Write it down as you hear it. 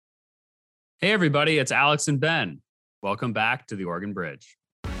Hey, everybody, it's Alex and Ben. Welcome back to the Oregon Bridge.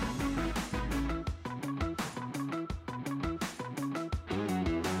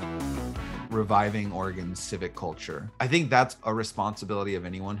 Reviving Oregon's civic culture. I think that's a responsibility of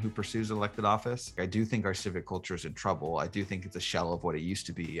anyone who pursues elected office. I do think our civic culture is in trouble. I do think it's a shell of what it used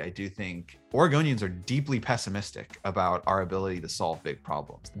to be. I do think Oregonians are deeply pessimistic about our ability to solve big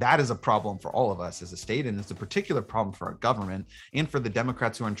problems. That is a problem for all of us as a state, and it's a particular problem for our government and for the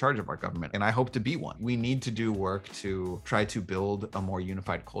Democrats who are in charge of our government. And I hope to be one. We need to do work to try to build a more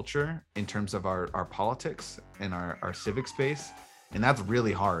unified culture in terms of our politics and our civic space. And that's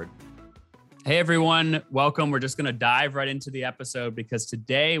really hard. Hey, everyone. Welcome. We're just going to dive right into the episode because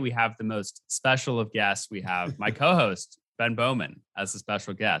today we have the most special of guests. We have my co-host, Ben Bowman, as a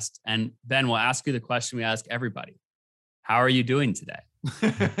special guest. And Ben, we'll ask you the question we ask everybody. How are you doing today?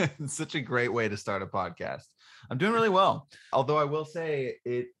 It's such a great way to start a podcast. I'm doing really well. Although I will say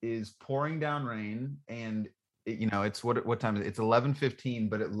it is pouring down rain and it's what time is it? It's 11:15,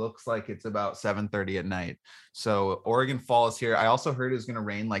 but it looks like it's about 7:30 at night. So Oregon fall is here. I also heard it's going to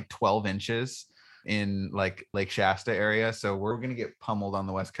rain like 12 inches in like Lake Shasta area. So we're going to get pummeled on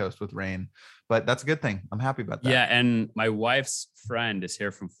the West Coast with rain, but that's a good thing. I'm happy about that. Yeah. And my wife's friend is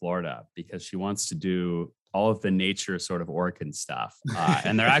here from Florida because she wants to do all of the nature sort of Oregon stuff.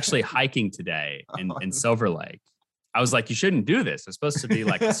 And they're actually hiking today in Silver Lake. I was like, you shouldn't do this. It's supposed to be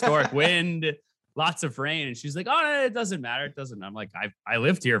like historic wind, lots of rain. And she's like, oh, it doesn't matter. It doesn't. I'm like, I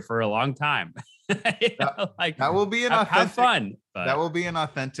lived here for a long time. That will be an authentic, have fun. But that will be an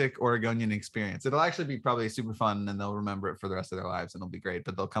authentic Oregonian experience. It'll actually be probably super fun and they'll remember it for the rest of their lives and it'll be great,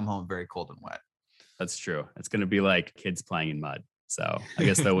 but they'll come home very cold and wet. That's true. It's going to be like kids playing in mud. So I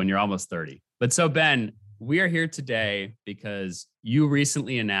guess though, when you're almost 30. But so Ben, we are here today because you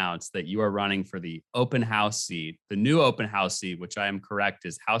recently announced that you are running for the open house seat, the new open house seat, which I am correct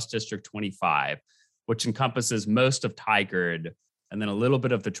is House District 25, which encompasses most of Tigard and then a little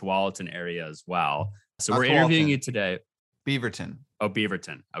bit of the Tualatin area as well. So we're interviewing you today. Beaverton. Oh,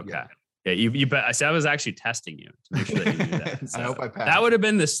 Beaverton. Okay. Yeah, you bet. I said I was actually testing you to make sure that you knew that. So I hope I passed. That would have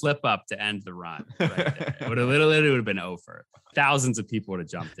been the slip up to end the run. Right there. It would have been over. Thousands of people would have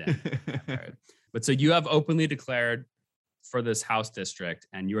jumped in. Right. But so you have openly declared for this House district,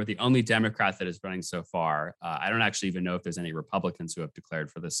 and you are the only Democrat that is running so far. I don't actually even know if there's any Republicans who have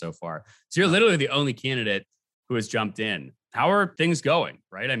declared for this so far. So you're literally the only candidate who has jumped in. How are things going,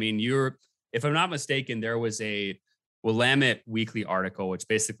 right? I mean, if I'm not mistaken, there was a Willamette Weekly article, which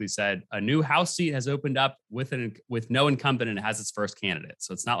basically said a new House seat has opened up with no incumbent and it has its first candidate.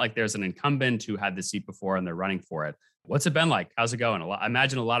 So it's not like there's an incumbent who had the seat before and they're running for it. What's it been like? How's it going? I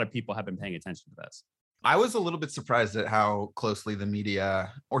imagine a lot of people have been paying attention to this. I was a little bit surprised at how closely the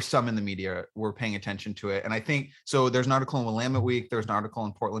media, or some in the media, were paying attention to it. And I think, so there's an article in Willamette Week, there's an article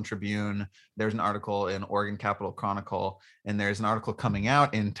in Portland Tribune, there's an article in Oregon Capital Chronicle, and there's an article coming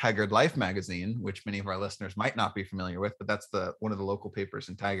out in Tigard Life magazine, which many of our listeners might not be familiar with, but that's one of the local papers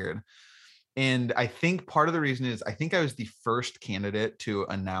in Tigard. And I think part of the reason is I think I was the first candidate to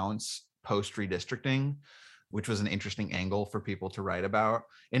announce post redistricting, which was an interesting angle for people to write about.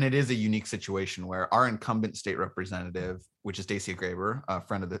 And it is a unique situation where our incumbent state representative, which is Dacia Graber, a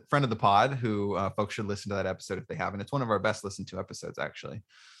friend of the pod, who folks should listen to that episode if they haven't. It's one of our best listened to episodes, actually.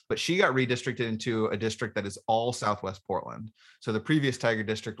 But she got redistricted into a district that is all Southwest Portland. So the previous Tigard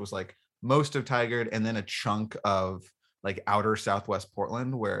district was like most of Tigard and then a chunk of like outer Southwest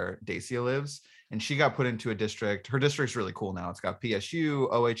Portland where Dacia lives. And she got put into a district. Her district's really cool now. It's got PSU,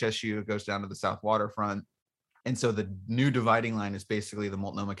 OHSU, goes down to the South Waterfront. And so the new dividing line is basically the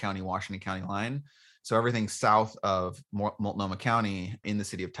Multnomah County, Washington County line. So everything south of Multnomah County in the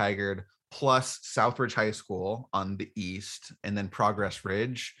city of Tigard, plus Southridge High School on the east, and then Progress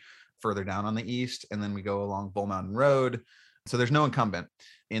Ridge further down on the east. And then we go along Bull Mountain Road. So there's no incumbent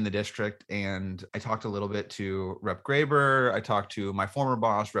in the district. And I talked a little bit to Rep. Graber. I talked to my former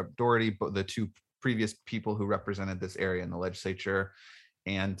boss, Rep. Doherty, the two previous people who represented this area in the legislature.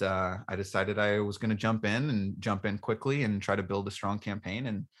 And I decided I was going to jump in quickly and try to build a strong campaign.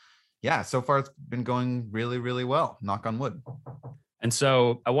 And yeah, so far it's been going really, really well. Knock on wood. And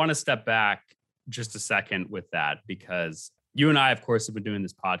so I want to step back just a second with that, because you and I, of course, have been doing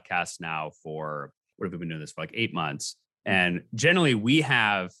this podcast now for, what have we been doing this for, like 8 months? And generally we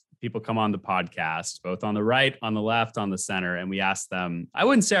have people come on the podcast, both on the right, on the left, on the center, and we ask them, I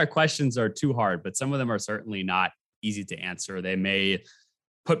wouldn't say our questions are too hard, but some of them are certainly not easy to answer. They may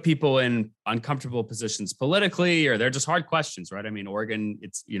put people in uncomfortable positions politically, or they're just hard questions, right? I mean, Oregon,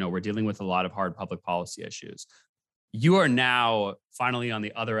 we're dealing with a lot of hard public policy issues. You are now finally on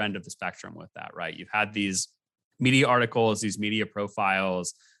the other end of the spectrum with that, right? You've had these media articles, these media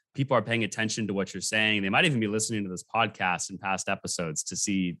profiles people are paying attention to what you're saying. They might even be listening to this podcast and past episodes to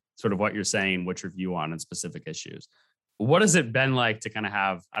see sort of what you're saying, what your view on specific issues. What has it been like to kind of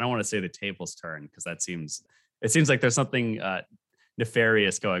have, I don't want to say the tables turn, because it seems like there's something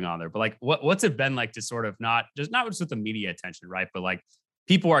nefarious going on there, but like, what's it been like to sort of not just with the media attention, right? But like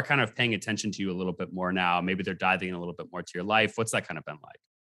people are kind of paying attention to you a little bit more now. Maybe they're diving in a little bit more to your life. What's that kind of been like?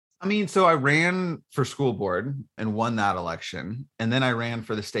 I mean, so I ran for school board and won that election. And then I ran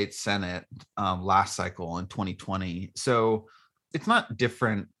for the state Senate last cycle in 2020. So it's not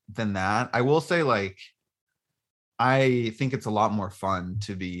different than that. I will say, like, I think it's a lot more fun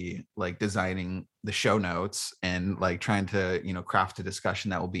to be like designing the show notes and like trying to, craft a discussion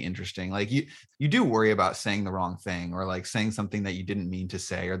that will be interesting. Like you do worry about saying the wrong thing or like saying something that you didn't mean to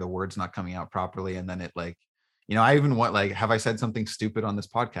say or the words not coming out properly. And then it like, I even want like, have I said something stupid on this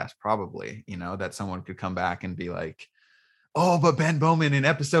podcast? Probably, that someone could come back and be like, oh, but Ben Bowman in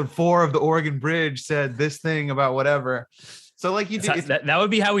episode 4 of the Oregon Bridge said this thing about whatever. So like that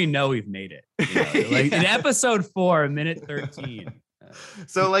would be how we know we've made it. Like in episode 4, minute 13.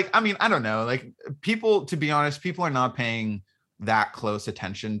 So like, I mean, I don't know, like people, to be honest, people are not paying that close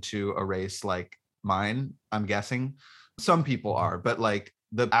attention to a race like mine, I'm guessing. Some people are, but like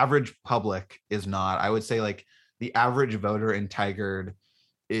the average public is not. I would say like the average voter in Tigard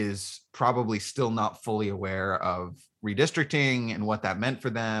is probably still not fully aware of redistricting and what that meant for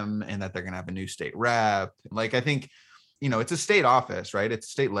them and that they're going to have a new state rep. Like, I think, it's a state office, right? It's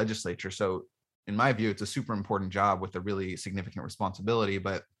a state legislature. So in my view, it's a super important job with a really significant responsibility,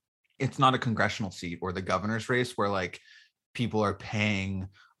 but it's not a congressional seat or the governor's race where like people are paying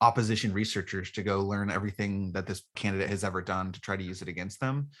opposition researchers to go learn everything that this candidate has ever done to try to use it against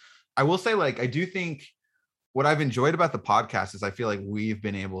them. I will say, like, I do think what I've enjoyed about the podcast is I feel like we've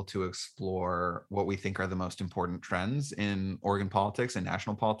been able to explore what we think are the most important trends in Oregon politics and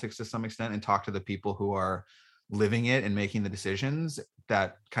national politics to some extent, and talk to the people who are living it and making the decisions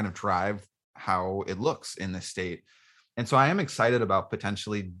that kind of drive how it looks in the state. And so I am excited about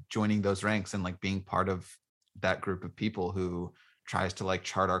potentially joining those ranks and like being part of that group of people who tries to like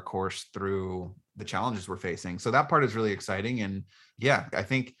chart our course through the challenges we're facing. So that part is really exciting. And yeah, I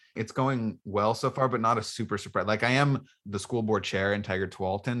think it's going well so far, but not a super surprise. Like, I am the school board chair in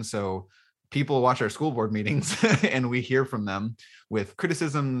Tigard-Tualatin. So people watch our school board meetings and we hear from them with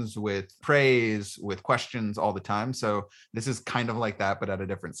criticisms, with praise, with questions all the time. So this is kind of like that, but at a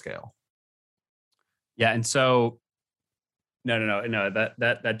different scale. Yeah. And so, no,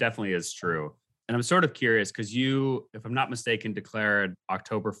 that definitely is true. And I'm sort of curious because you, if I'm not mistaken, declared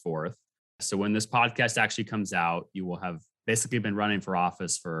October 4th. So when this podcast actually comes out, you will have basically been running for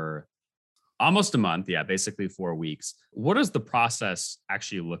office for almost a month. Yeah, basically 4 weeks. What does the process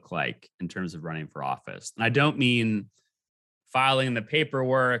actually look like in terms of running for office? And I don't mean filing the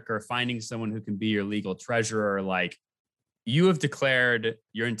paperwork or finding someone who can be your legal treasurer. Like, you have declared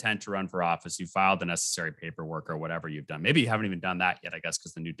your intent to run for office. You filed the necessary paperwork or whatever you've done. Maybe you haven't even done that yet, I guess,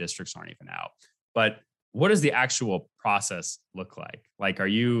 because the new districts aren't even out. But what does the actual process look like? Like, are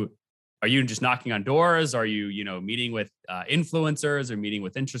you just knocking on doors? Are you, meeting with influencers or meeting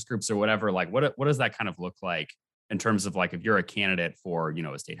with interest groups or whatever? Like, what does that kind of look like in terms of like, if you're a candidate for,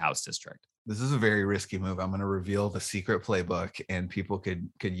 a state house district? This is a very risky move. I'm going to reveal the secret playbook and people could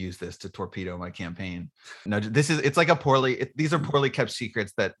use this to torpedo my campaign. No, it's like these are poorly kept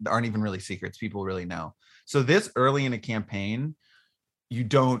secrets that aren't even really secrets. People really know. So this early in a campaign, you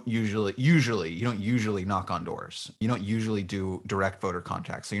don't usually knock on doors. You don't usually do direct voter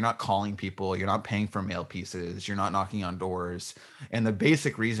contact. So you're not calling people, you're not paying for mail pieces, you're not knocking on doors. And the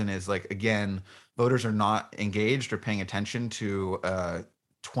basic reason is, like, again, voters are not engaged or paying attention to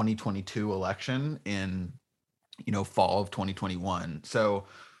 2022 election in fall of 2021. So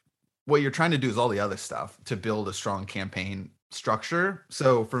what you're trying to do is all the other stuff to build a strong campaign structure.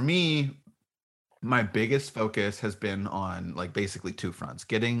 So for me, my biggest focus has been on like basically 2 fronts: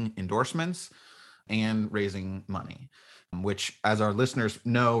 getting endorsements and raising money, which, as our listeners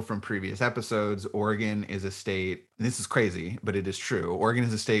know from previous episodes, Oregon is a state, and this is crazy, but it is true. Oregon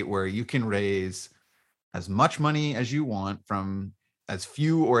is a state where you can raise as much money as you want from as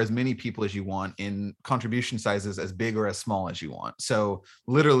few or as many people as you want in contribution sizes as big or as small as you want. So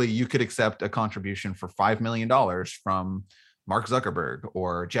literally you could accept a contribution for $5 million from Mark Zuckerberg,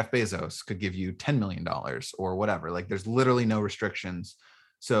 or Jeff Bezos could give you $10 million or whatever. Like, there's literally no restrictions.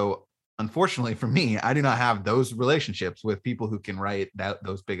 So unfortunately for me, I do not have those relationships with people who can write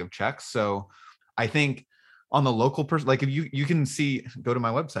those big of checks. So I think on the local person, like, if you can see, go to my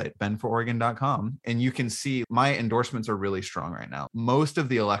website, benfororegon.com, and you can see my endorsements are really strong right now. Most of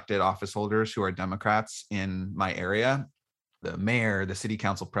the elected office holders who are Democrats in my area the mayor, the city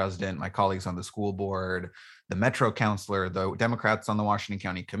council president, my colleagues on the school board, the metro councilor, the Democrats on the Washington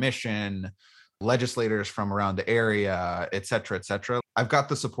County Commission, legislators from around the area, et cetera, et cetera. I've got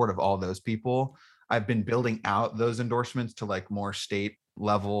the support of all those people. I've been building out those endorsements to like more state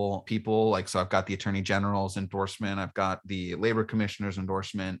level people. Like, so I've got the attorney general's endorsement. I've got the labor commissioner's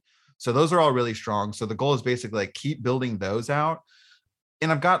endorsement. So those are all really strong. So the goal is basically like keep building those out.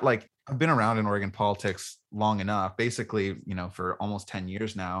 And I've been around in Oregon politics long enough, basically, for almost 10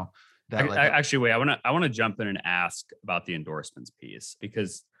 years now. Actually, wait, I want to jump in and ask about the endorsements piece,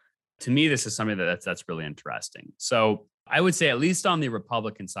 because to me, this is something that's really interesting. So I would say, at least on the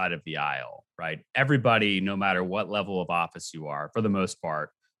Republican side of the aisle, right? Everybody, no matter what level of office you are, for the most part,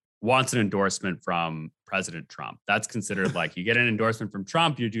 wants an endorsement from President Trump. That's considered like, you get an endorsement from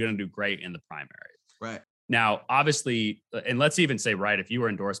Trump, you're going to do great in the primary. Right. Now, obviously, and let's even say, right, if you were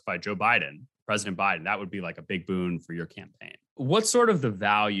endorsed by Joe Biden, President Biden, that would be like a big boon for your campaign. What's sort of the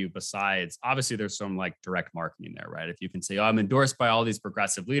value besides, obviously there's some like direct marketing there, right? If you can say, oh, I'm endorsed by all these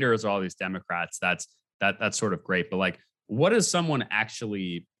progressive leaders or all these Democrats, that's sort of great. But like, what is someone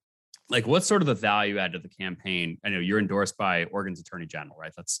actually, like, what's sort of the value add to the campaign? I know you're endorsed by Oregon's Attorney General,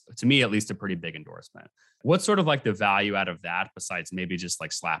 right? That's, to me, at least a pretty big endorsement. What's sort of like the value out of that, besides maybe just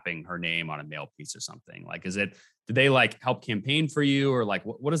like slapping her name on a mail piece or something? Like, do they like help campaign for you, or like,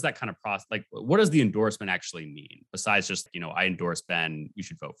 what is that kind of process? Like, what does the endorsement actually mean besides just, I endorse Ben, you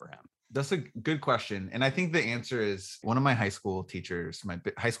should vote for him? That's a good question. And I think the answer is, one of my high school teachers, my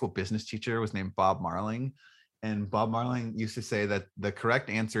high school business teacher, was named Bob Marling. And Bob Marling used to say that the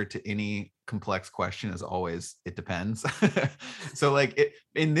correct answer to any complex question is always, it depends. So like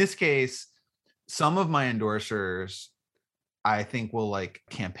in this case, some of my endorsers, I think, will like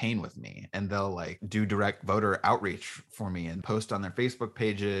campaign with me, and they'll like do direct voter outreach for me and post on their Facebook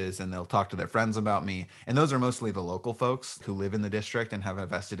pages, and they'll talk to their friends about me. And those are mostly the local folks who live in the district and have a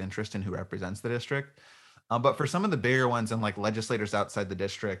vested interest in who represents the district. But for some of the bigger ones and like legislators outside the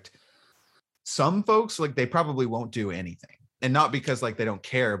district, some folks, like, they probably won't do anything, and not because like they don't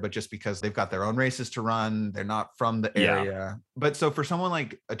care, but just because they've got their own races to run. They're not from the area. Yeah. But so for someone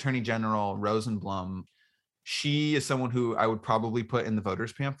like Attorney General Rosenblum, she is someone who I would probably put in the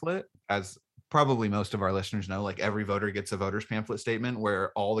voters pamphlet. As probably most of our listeners know, like, every voter gets a voters pamphlet statement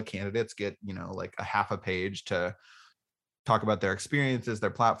where all the candidates get, like a half a page to talk about their experiences, their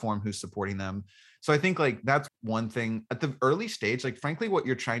platform, who's supporting them. So I think like that's one thing at the early stage. Like, frankly, what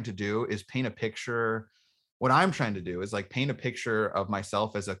you're trying to do is paint a picture. What I'm trying to do is like paint a picture of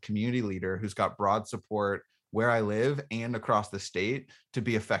myself as a community leader who's got broad support where I live and across the state to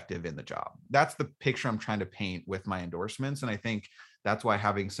be effective in the job. That's the picture I'm trying to paint with my endorsements. And I think that's why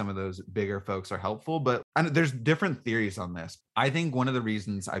having some of those bigger folks are helpful. But there's different theories on this. I think one of the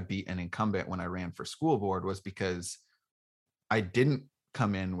reasons I beat an incumbent when I ran for school board was because I didn't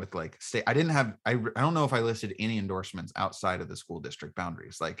come in with like I don't know if I listed any endorsements outside of the school district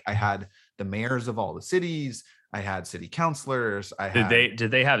boundaries. Like, I had the mayors of all the cities, I had city councilors, did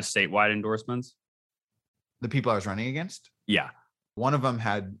they have statewide endorsements? The people I was running against? Yeah. One of them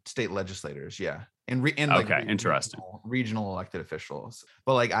had state legislators, yeah. And okay, interesting. Regional elected officials.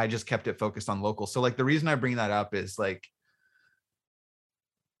 But like, I just kept it focused on local. So like, the reason I bring that up is like,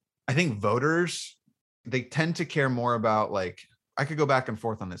 I think voters, they tend to care more about, like, I could go back and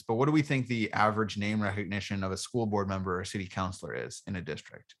forth on this, but what do we think the average name recognition of a school board member or city councilor is in a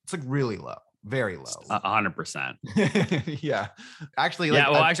district? It's like really low, very low. 100%. Yeah. Actually, like, yeah.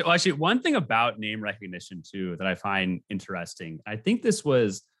 Well, actually, one thing about name recognition too that I find interesting, I think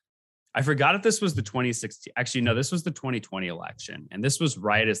I forgot if this was the 2016. Actually, no, this was the 2020 election, and this was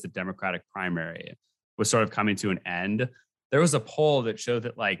right as the Democratic primary was sort of coming to an end. There was a poll that showed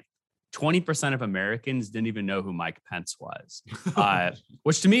that like 20% of Americans didn't even know who Mike Pence was,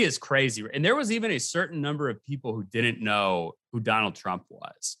 which to me is crazy. And there was even a certain number of people who didn't know who Donald Trump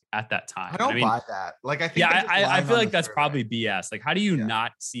was at that time. I don't buy that. Like, I think, I feel like that's probably BS. Like, how do you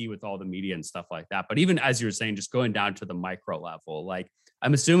not see with all the media and stuff like that? But even as you were saying, just going down to the micro level, like,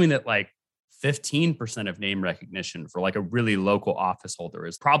 I'm assuming that like 15% of name recognition for like a really local office holder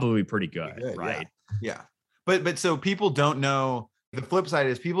is probably pretty good, right? Yeah. But so people don't know. The flip side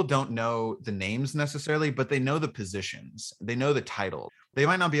is people don't know the names necessarily, but they know the positions. They know the title. They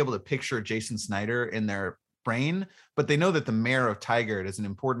might not be able to picture Jason Snyder in their brain, but they know that the mayor of Tigard is an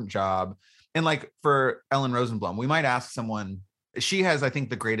important job. And like, for Ellen Rosenblum, we might ask someone, she has, I think,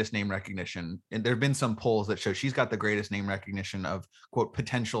 the greatest name recognition. And there have been some polls that show she's got the greatest name recognition of, quote,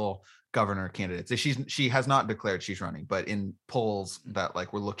 potential governor candidates. She has not declared she's running, but in polls that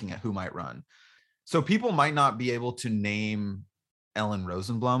like we're looking at who might run. So people might not be able to name Ellen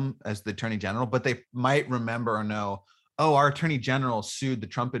Rosenblum as the attorney general, but they might remember or know, oh, our attorney general sued the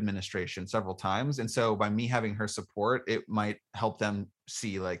Trump administration several times. And so by me having her support, it might help them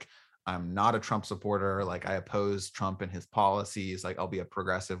see like, I'm not a Trump supporter. Like I oppose Trump and his policies. Like I'll be a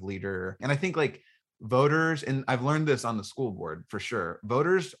progressive leader. And I think like voters, and I've learned this on the school board for sure,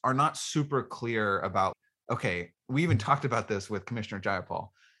 voters are not super clear about, okay, we even talked about this with Commissioner Jayapal.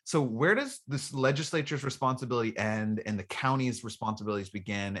 So where does this legislature's responsibility end and the county's responsibilities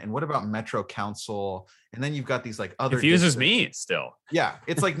begin? And what about Metro Council? And then you've got these like other confuses districts. me still. Yeah,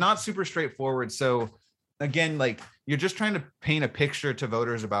 it's like not super straightforward. So again, like you're just trying to paint a picture to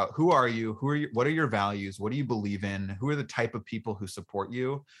voters about who are you, what are your values, what do you believe in, who are the type of people who support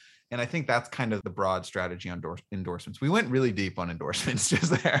you. And I think that's kind of the broad strategy on endorsements. We went really deep on endorsements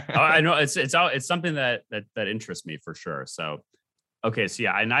just there. Oh, I know it's something that interests me for sure. So, okay, so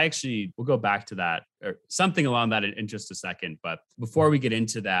yeah, and I actually we'll go back to that or something along that in just a second. But before we get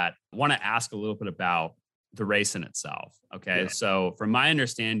into that, I want to ask a little bit about the race in itself. Okay, Yeah. so from my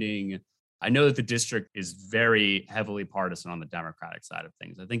understanding, I know that the district is very heavily partisan on the Democratic side of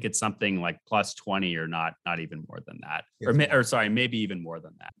things. I think it's something like plus 20 or not even more than that, or sorry, maybe even more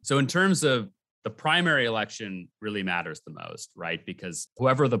than that. So in terms of the primary election really matters the most, right? Because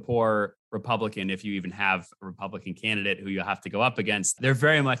whoever the poor Republican, if you even have a Republican candidate who you have to go up against, they're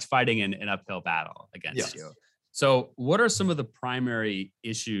very much fighting an uphill battle against you. So what are some of the primary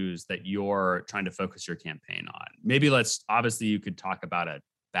issues that you're trying to focus your campaign on? Maybe obviously you could talk about a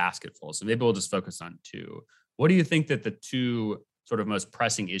basket full. So maybe we'll just focus on two. What do you think that the two sort of most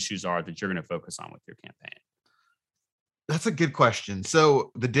pressing issues are that you're going to focus on with your campaign? That's a good question.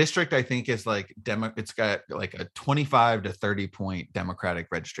 So the district, I think, is like it's got like a 25 to 30 point Democratic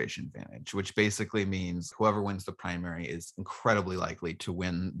registration advantage, which basically means whoever wins the primary is incredibly likely to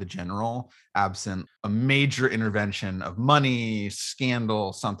win the general, absent a major intervention of money,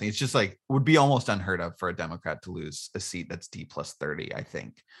 scandal, something. It's just like would be almost unheard of for a Democrat to lose a seat that's D plus 30, I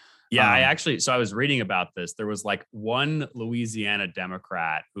think. Yeah, I was reading about this. There was like one Louisiana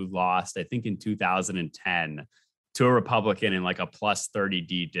Democrat who lost, I think in 2010, to a Republican in like a plus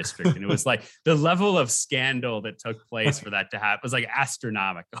 30D district. And it was like the level of scandal that took place for that to happen was like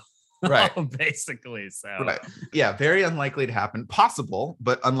astronomical. Right. Basically. So, right. Yeah, very unlikely to happen. Possible,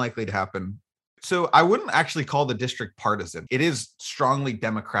 but unlikely to happen. So I wouldn't actually call the district partisan. It is strongly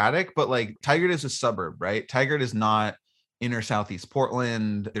Democratic, but like Tigard is a suburb, right? Tigard is not inner Southeast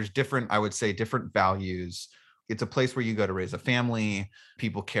Portland. There's different, I would say, different values. It's a place where you go to raise a family.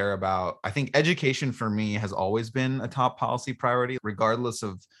 People care about, I think education for me has always been a top policy priority, regardless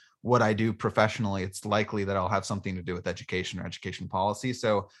of what I do professionally. It's likely that I'll have something to do with education or education policy.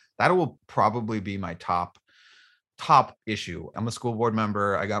 So that will probably be my top issue. I'm a school board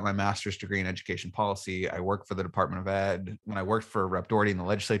member. I got my master's degree in education policy. I work for the Department of Ed. When I worked for Rep. Doherty in the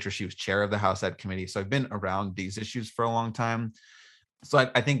legislature, she was chair of the House Ed Committee. So I've been around these issues for a long time. So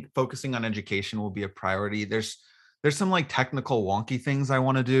I think focusing on education will be a priority. There's some like technical wonky things I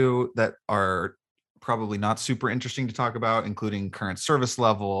want to do that are probably not super interesting to talk about, including current service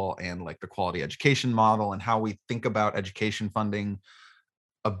level and like the quality education model and how we think about education funding.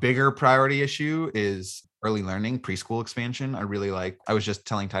 A bigger priority issue is early learning, preschool expansion. I was just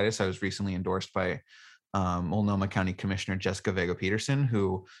telling Titus, I was recently endorsed by Multnomah County Commissioner Jessica Vega Peterson,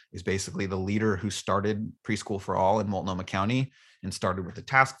 who is basically the leader who started Preschool for All in Multnomah County and started with the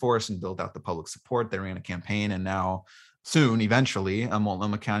task force and built out the public support. They ran a campaign, and now soon, eventually,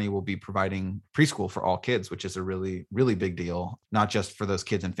 Multnomah County will be providing preschool for all kids, which is a really, really big deal, not just for those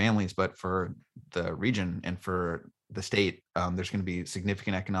kids and families, but for the region and for the state. There's going to be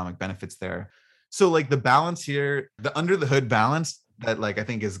significant economic benefits there. So like the balance here, the under the hood balance that like I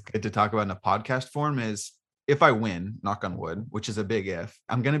think is good to talk about in a podcast form is if I win, knock on wood, which is a big if,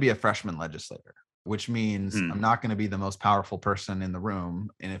 I'm going to be a freshman legislator, which means I'm not going to be the most powerful person in the room.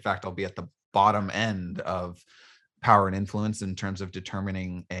 And in fact, I'll be at the bottom end of power and influence in terms of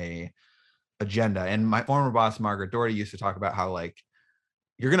determining a agenda. And my former boss, Margaret Doherty, used to talk about how like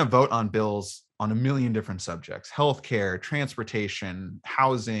you're going to vote on bills on a million different subjects: healthcare, transportation,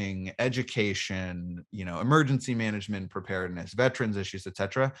 housing, education, emergency management, preparedness, veterans issues,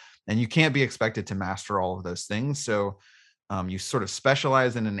 etc. And you can't be expected to master all of those things. So you sort of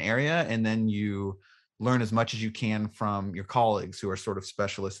specialize in an area, and then you learn as much as you can from your colleagues who are sort of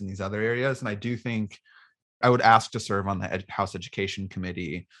specialists in these other areas. And I do think I would ask to serve on the House Education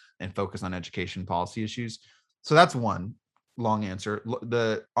Committee and focus on education policy issues. So that's one long answer.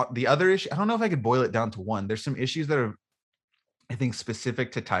 The other issue, I don't know if I could boil it down to one. There's some issues that are, I think,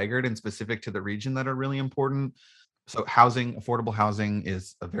 specific to Tigard and specific to the region that are really important. So housing, affordable housing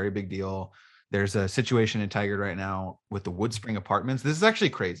is a very big deal. There's a situation in Tigard right now with the Wood Spring apartments. This is actually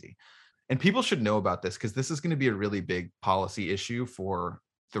crazy. And people should know about this because this is going to be a really big policy issue for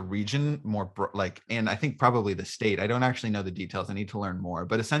the region and I think probably the state. I don't actually know the details. I need to learn more.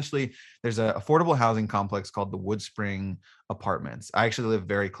 But essentially, there's an affordable housing complex called the Wood Spring Apartments. I actually live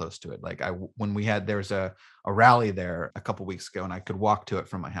very close to it. There was a rally there a couple weeks ago, and I could walk to it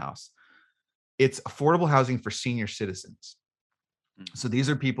from my house. It's affordable housing for senior citizens. So these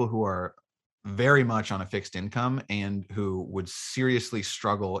are people who are very much on a fixed income and who would seriously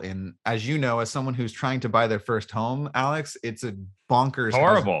struggle in, as you know, as someone who's trying to buy their first home, Alex, it's a bonkers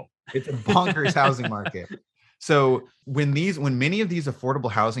it's a bonkers housing market. So when many of these affordable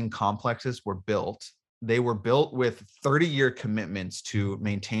housing complexes were built, they were built with 30-year commitments to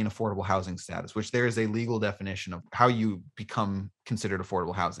maintain affordable housing status, which there is a legal definition of how you become considered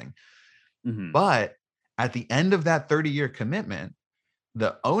affordable housing. Mm-hmm. But at the end of that 30-year commitment,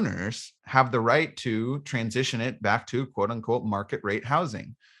 the owners have the right to transition it back to quote unquote market rate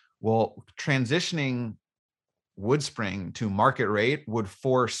housing. Well, transitioning Wood Spring to market rate would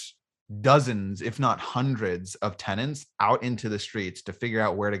force dozens, if not hundreds of tenants out into the streets to figure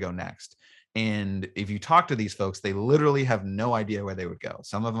out where to go next. And if you talk to these folks, they literally have no idea where they would go.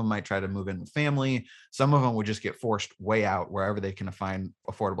 Some of them might try to move in with family. Some of them would just get forced way out wherever they can find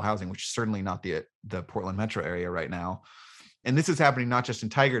affordable housing, which is certainly not the Portland metro area right now. And this is happening not just in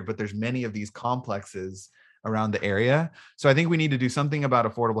Tigard, but there's many of these complexes around the area. So I think we need to do something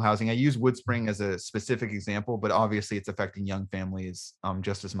about affordable housing. I use Wood Spring as a specific example, but obviously it's affecting young families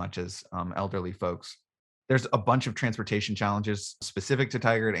just as much as elderly folks. There's a bunch of transportation challenges specific to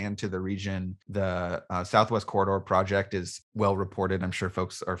Tigard and to the region. The Southwest Corridor project is well reported. I'm sure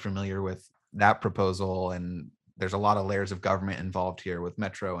folks are familiar with that proposal, and there's a lot of layers of government involved here with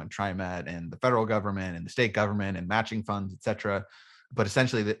Metro and TriMet and the federal government and the state government and matching funds, et cetera. But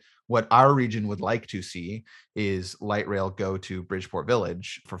essentially, what our region would like to see is light rail go to Bridgeport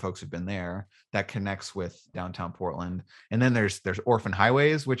Village for folks who've been there. That connects with downtown Portland. And then there's orphan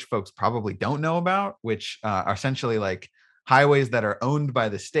highways, which folks probably don't know about, which are essentially like highways that are owned by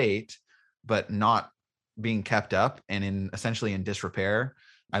the state, but not being kept up and essentially in disrepair.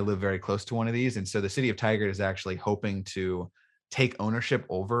 I live very close to one of these. And so the city of Tigard is actually hoping to take ownership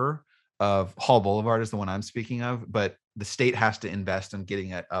over of Hall Boulevard is the one I'm speaking of, but the state has to invest in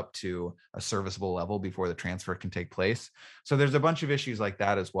getting it up to a serviceable level before the transfer can take place. So there's a bunch of issues like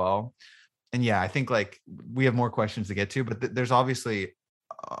that as well. And yeah, I think we have more questions to get to, but there's obviously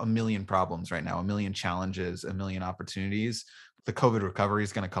a million problems right now, a million challenges, a million opportunities. The COVID recovery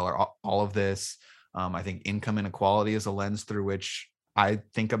is going to color all of this. I think income inequality is a lens through which I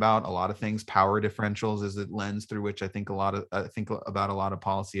think about a lot of things. Power differentials is a lens through which I think about a lot of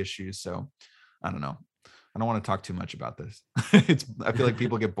policy issues. So I don't know. I don't want to talk too much about this. I feel like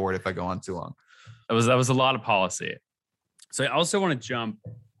people get bored if I go on too long. That was a lot of policy. So I also want to jump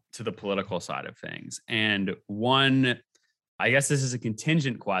to the political side of things. And one, I guess this is a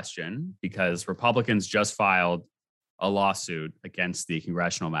contingent question because Republicans just filed a lawsuit against the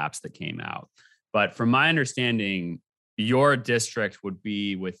congressional maps that came out. But from my understanding, your district would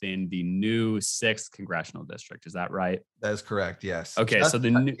be within the new 6th congressional district. Is that right? That is correct. Yes. Okay. So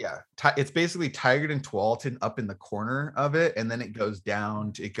it's basically Tigard and Tualatin up in the corner of it. And then it goes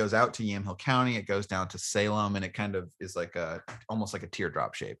out to Yamhill County. It goes down to Salem, and it kind of is almost like a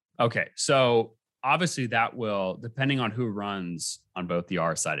teardrop shape. Okay. So obviously that will, depending on who runs on both the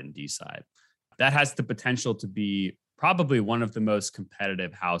R side and D side, that has the potential to be probably one of the most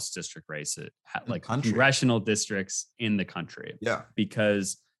competitive House district races, like congressional districts in the country. Yeah.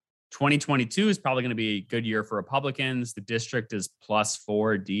 Because 2022 is probably going to be a good year for Republicans. The district is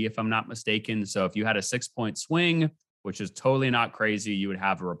 +4D, if I'm not mistaken. So if you had a 6-point swing, which is totally not crazy, you would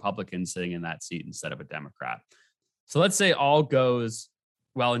have a Republican sitting in that seat instead of a Democrat. So let's say all goes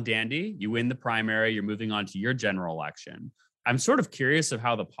well and dandy. You win the primary, you're moving on to your general election. I'm sort of curious of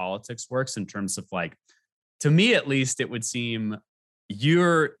how the politics works in terms of to me, at least, it would seem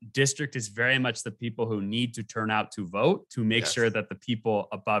your district is very much the people who need to turn out to vote to make sure that the people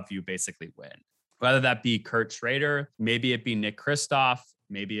above you basically win. Whether that be Kurt Schrader, maybe it be Nick Kristof,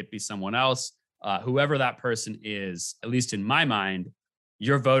 maybe it be someone else, whoever that person is, at least in my mind,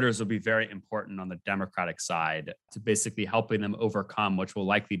 your voters will be very important on the Democratic side to basically helping them overcome, which will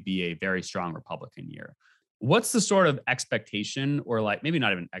likely be a very strong Republican year. What's the sort of expectation, or maybe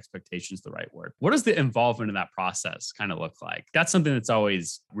not even expectation is the right word. What does the involvement in that process kind of look like? That's something that's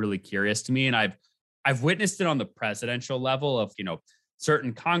always really curious to me. And I've witnessed it on the presidential level of,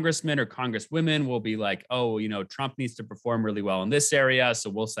 certain congressmen or congresswomen will be like, oh, Trump needs to perform really well in this area,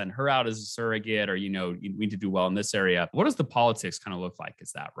 so we'll send her out as a surrogate, or, you need to do well in this area. What does the politics kind of look like?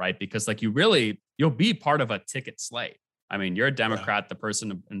 Is that right? Because you'll be part of a ticket slate. I mean, you're a Democrat. The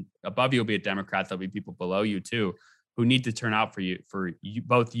person above you will be a Democrat. There'll be people below you too who need to turn out for you,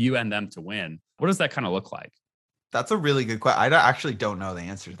 both you and them to win. What does that kind of look like? That's a really good question. I actually don't know the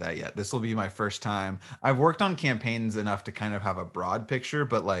answer to that yet. This will be my first time. I've worked on campaigns enough to kind of have a broad picture,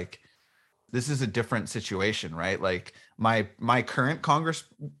 but like this is a different situation, right? Like my current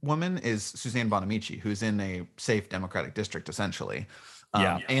congresswoman is Suzanne Bonamici, who's in a safe Democratic district essentially.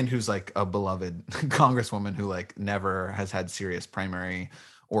 And who's like a beloved congresswoman who like never has had serious primary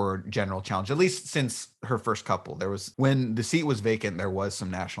or general challenge, at least since her first couple. There was, when the seat was vacant, there was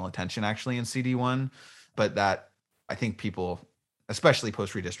some national attention actually in CD1, but that, I think people, especially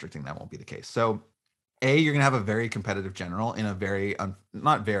post redistricting, that won't be the case. So you're going to have a very competitive general in a very,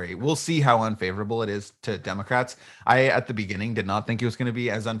 not very, we'll see how unfavorable it is to Democrats. I, at the beginning, did not think it was going to be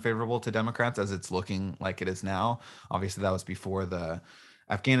as unfavorable to Democrats as it's looking like it is now. Obviously, that was before the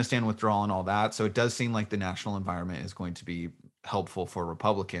Afghanistan withdrawal and all that. So it does seem like the national environment is going to be helpful for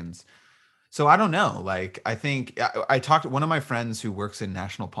Republicans. So I don't know. Like, I think I talked to one of my friends who works in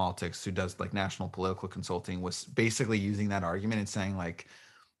national politics, who does like national political consulting, was basically using that argument and saying like,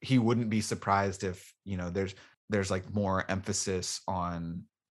 he wouldn't be surprised if, you know, there's like more emphasis on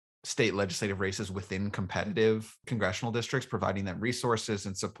state legislative races within competitive congressional districts, providing them resources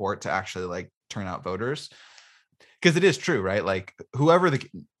and support to actually like turn out voters. Because it is true, right? Like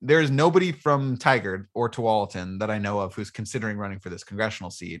there is nobody from Tigard or Tualatin that I know of who's considering running for this congressional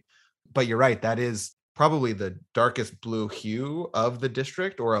seat. But you're right, that is probably the darkest blue hue of the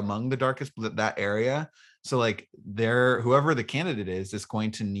district, or among the darkest blue, that area. So like whoever the candidate is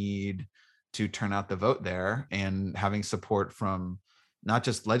going to need to turn out the vote there, and having support from not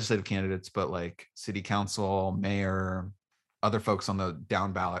just legislative candidates, but like city council, mayor, other folks on the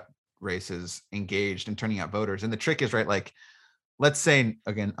down ballot races engaged in turning out voters. And the trick is, right, like, let's say,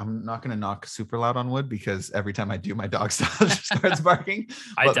 again, I'm not going to knock super loud on wood because every time I do, my dog starts barking.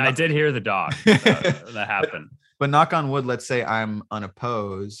 I did hear the dog. That happened. But knock on wood, let's say I'm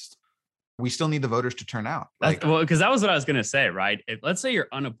unopposed. We still need the voters to turn out. Like, well, because that was what I was going to say, right? Let's say you're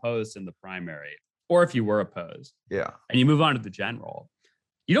unopposed in the primary, or if you were opposed, yeah, and you move on to the general,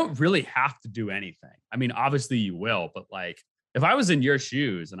 you don't really have to do anything. I mean, obviously you will, but like, if I was in your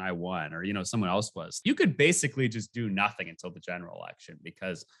shoes and I won, or, you know, someone else was, you could basically just do nothing until the general election,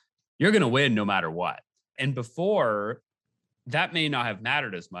 because you're going to win no matter what. And before, that may not have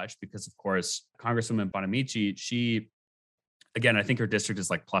mattered as much because, of course, Congresswoman Bonamici, she, again, I think her district is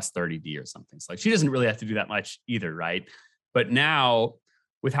like plus 30D or something. So like, she doesn't really have to do that much either, right? But now,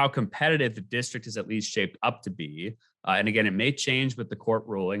 with how competitive the district is at least shaped up to be, and again, it may change with the court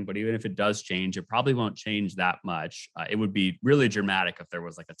ruling, but even if it does change, it probably won't change that much. It would be really dramatic if there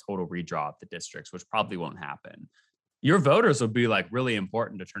was like a total redraw of the districts, which probably won't happen. Your voters will be like really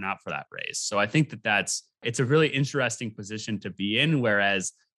important to turn out for that race. So I think it's a really interesting position to be in.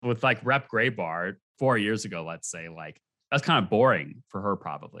 Whereas with like Rep. Graybar 4 years ago, let's say, like, that's kind of boring for her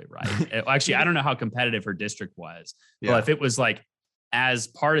probably, right? Actually, I don't know how competitive her district was, but if it was like as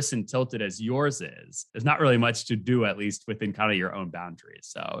partisan tilted as yours is, there's not really much to do, at least within kind of your own boundaries.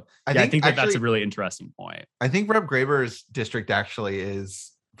 So I think that's a really interesting point. I think Rep. Graber's district actually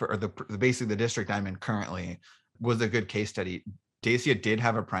is, for basically the district I'm in currently, was a good case study. Dacia did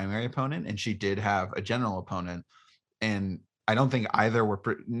have a primary opponent and she did have a general opponent. And I don't think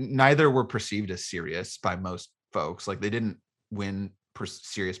neither were perceived as serious by most folks. Like, they didn't win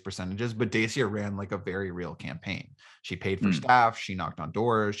serious percentages, but Dacia ran like a very real campaign. She paid for staff, she knocked on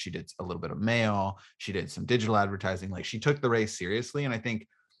doors, she did a little bit of mail, she did some digital advertising. Like, she took the race seriously. And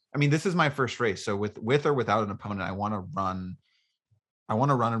I mean, this is my first race. So with or without an opponent, I want to run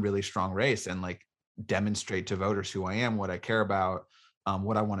a really strong race and like demonstrate to voters who I am, what I care about,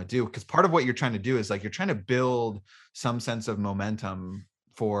 what I want to do. Because part of what you're trying to do is like, you're trying to build some sense of momentum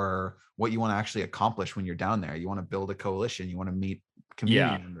for what you want to actually accomplish when you're down there. You want to build a coalition, you want to meet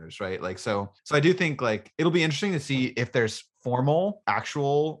community members, right? Like, so I do think like it'll be interesting to see if there's formal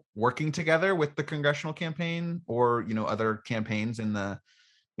actual working together with the congressional campaign, or, you know, other campaigns in the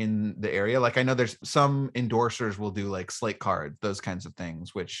area. Like, I know there's some endorsers will do like slate cards, those kinds of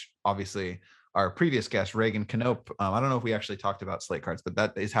things, which obviously our previous guest, Reagan Knope, I don't know if we actually talked about slate cards, but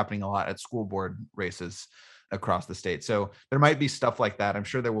that is happening a lot at school board races across the state. So there might be stuff like that. I'm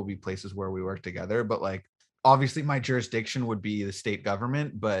sure there will be places where we work together, but like, obviously my jurisdiction would be the state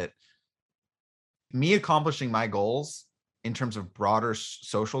government, but me accomplishing my goals in terms of broader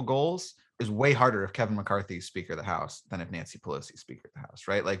social goals is way harder if Kevin McCarthy is Speaker of the House than if Nancy Pelosi is Speaker of the House,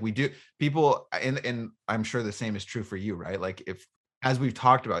 right? Like, we do, people, and I'm sure the same is true for you, right? Like, if, as we've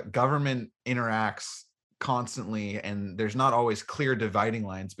talked about, government interacts constantly, and there's not always clear dividing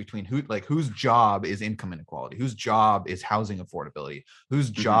lines between whose job is income inequality, whose job is housing affordability, whose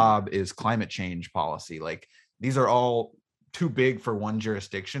job is climate change policy. Like these are all too big for one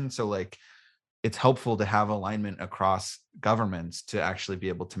jurisdiction. So like it's helpful to have alignment across governments to actually be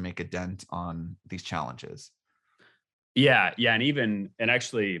able to make a dent on these challenges. Yeah. And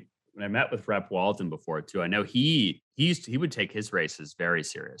actually, when I met with Rep. Walden before too, I know he would take his races very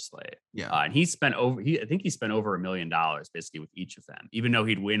seriously. Yeah. And I think he spent over $1 million basically with each of them, even though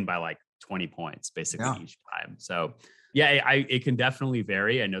he'd win by like 20 points basically each time. So yeah, it can definitely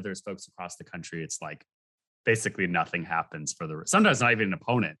vary. I know there's folks across the country. It's like basically nothing happens for sometimes not even an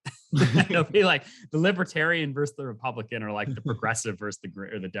opponent. It'll be like the Libertarian versus the Republican, or like the Progressive versus the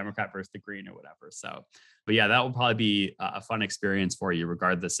Green, or the Democrat versus the Green, or whatever. So, but yeah, that will probably be a fun experience for you,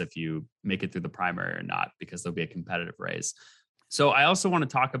 regardless if you make it through the primary or not, because there'll be a competitive race. So I also want to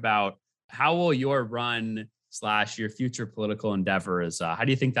talk about how will your run / your future political endeavors, how do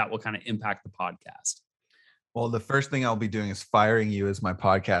you think that will kind of impact the podcast? Well, the first thing I'll be doing is firing you as my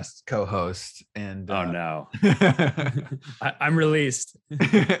podcast co-host. And oh no, I'm released.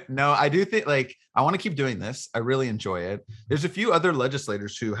 No, I do think like I want to keep doing this. I really enjoy it. There's a few other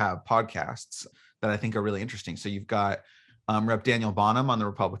legislators who have podcasts that I think are really interesting. So you've got Rep. Daniel Bonham on the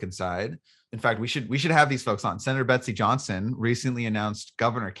Republican side. In fact, we should have these folks on. Senator Betsy Johnson, recently announced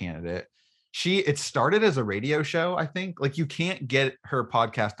governor candidate. It started as a radio show, I think. Like you can't get her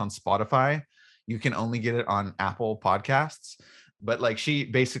podcast on Spotify. You can only get it on Apple Podcasts. But like she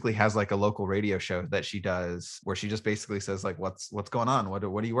basically has like a local radio show that she does where she just basically says like, what's going on? What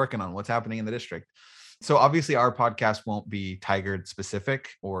are you working on? What's happening in the district? So obviously our podcast won't be Tigard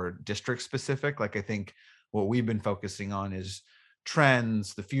specific or district specific. Like I think what we've been focusing on is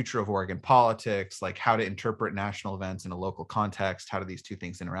trends, the future of Oregon politics, like how to interpret national events in a local context. How do these two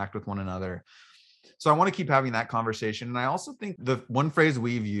things interact with one another? So I want to keep having that conversation. And I also think the one phrase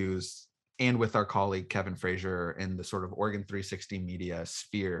we've used, and with our colleague Kevin Frazier in the sort of Oregon 360 media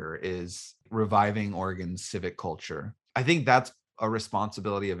sphere, is reviving Oregon's civic culture. I think that's a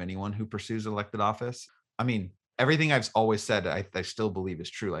responsibility of anyone who pursues elected office. I mean, everything I've always said, I still believe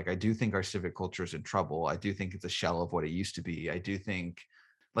is true. Like, I do think our civic culture is in trouble. I do think it's a shell of what it used to be. I do think,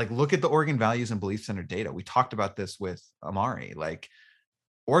 like, look at the Oregon Values and Belief Center data. We talked about this with Amari. Like,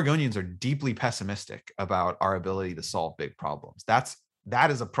 Oregonians are deeply pessimistic about our ability to solve big problems.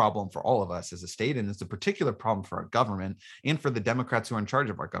 That is a problem for all of us as a state, and it's a particular problem for our government and for the Democrats who are in charge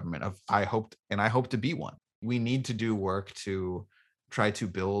of our government. I hope to be one. We need to do work to try to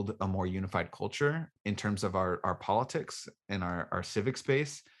build a more unified culture in terms of our politics and our civic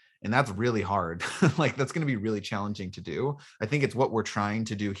space. And that's really hard. Like that's going to be really challenging to do. I think it's what we're trying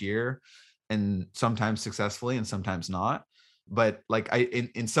to do here, and sometimes successfully and sometimes not. But like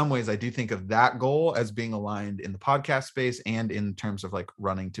in some ways, I do think of that goal as being aligned in the podcast space and in terms of like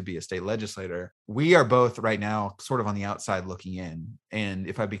running to be a state legislator. We are both right now sort of on the outside looking in. And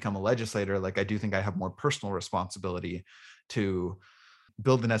if I become a legislator, like I do think I have more personal responsibility to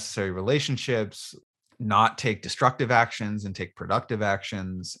build the necessary relationships, not take destructive actions and take productive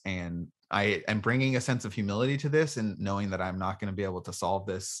actions. And I am bringing a sense of humility to this, and knowing that I'm not going to be able to solve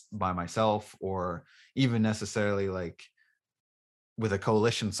this by myself, or even necessarily like with a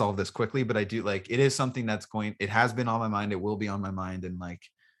coalition solve this quickly. But I do, like, it is something it has been on my mind. It will be on my mind. And like,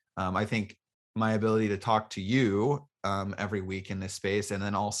 I think my ability to talk to you every week in this space, and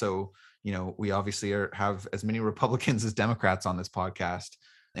then also, we obviously have as many Republicans as Democrats on this podcast.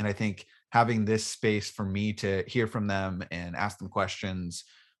 And I think having this space for me to hear from them and ask them questions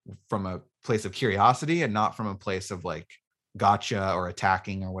from a place of curiosity and not from a place of like gotcha or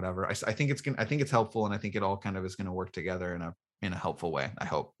attacking or whatever. I think it's helpful. And I think it all kind of is going to work together in a helpful way, I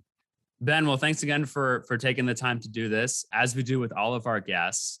hope. Ben, well, thanks again for taking the time to do this. As we do with all of our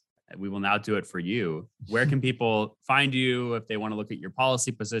guests, we will now do it for you. Where can people find you if they want to look at your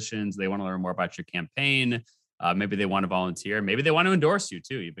policy positions, they want to learn more about your campaign, maybe they want to volunteer, maybe they want to endorse you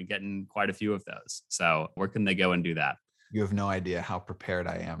too. You've been getting quite a few of those. So where can they go and do that? You have no idea how prepared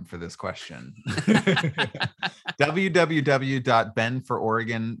I am for this question.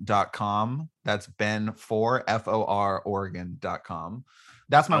 www.benfororegon.com. That's Ben for FOR Oregon.com.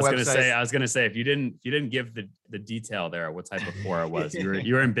 That's my website. I was gonna say if you didn't give the detail there, what type of for it was,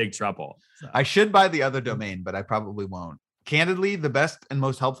 you were in big trouble. So. I should buy the other domain, but I probably won't. Candidly, the best and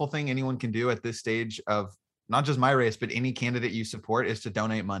most helpful thing anyone can do at this stage of not just my race, but any candidate you support, is to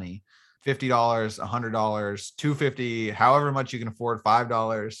donate money. $50, $100, $250, however much you can afford,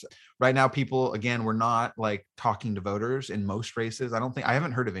 $5. Right now, people, again, we're not like talking to voters in most races. I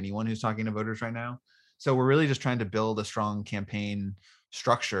haven't heard of anyone who's talking to voters right now. So we're really just trying to build a strong campaign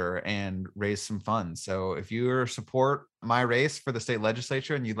structure and raise some funds. So if you support my race for the state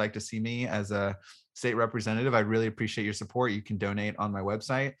legislature and you'd like to see me as a state representative, I'd really appreciate your support. You can donate on my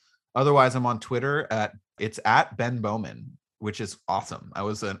website. Otherwise, I'm on Twitter it's at Ben Bowman, which is awesome. I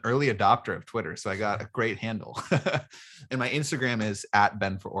was an early adopter of Twitter, so I got a great handle. And my Instagram is at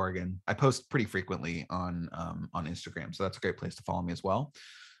Ben for Oregon. I post pretty frequently on Instagram, so that's a great place to follow me as well.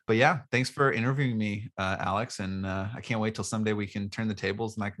 But yeah, thanks for interviewing me, Alex. And I can't wait till someday we can turn the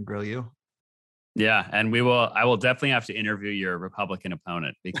tables and I can grill you. Yeah, and I will definitely have to interview your Republican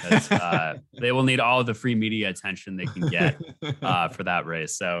opponent because they will need all of the free media attention they can get for that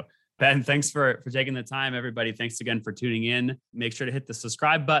race. So Ben, thanks for taking the time. Everybody, thanks again for tuning in. Make sure to hit the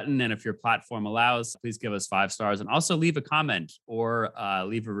subscribe button. And if your platform allows, please give us 5 stars and also leave a comment or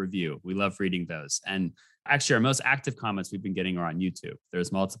leave a review. We love reading those. And actually, our most active comments we've been getting are on YouTube.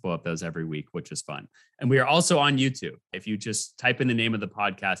 There's multiple of those every week, which is fun. And we are also on YouTube. If you just type in the name of the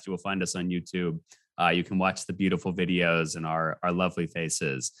podcast, you will find us on YouTube. You can watch the beautiful videos and our lovely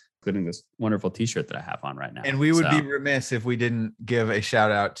faces, including this wonderful t-shirt that I have on right now. And we would be remiss if we didn't give a shout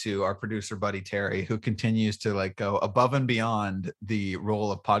out to our producer, buddy Terry, who continues to go above and beyond the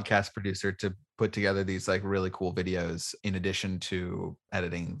role of podcast producer to put together these really cool videos in addition to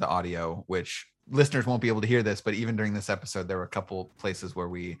editing the audio, which listeners won't be able to hear this, but even during this episode, there were a couple places where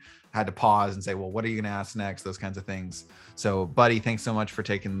we had to pause and say, well, what are you going to ask next? Those kinds of things. So buddy, thanks so much for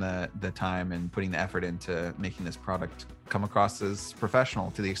taking the time and putting the effort into making this product come across as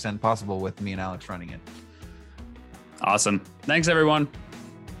professional to the extent possible with me and Alex running it. Awesome. Thanks, everyone.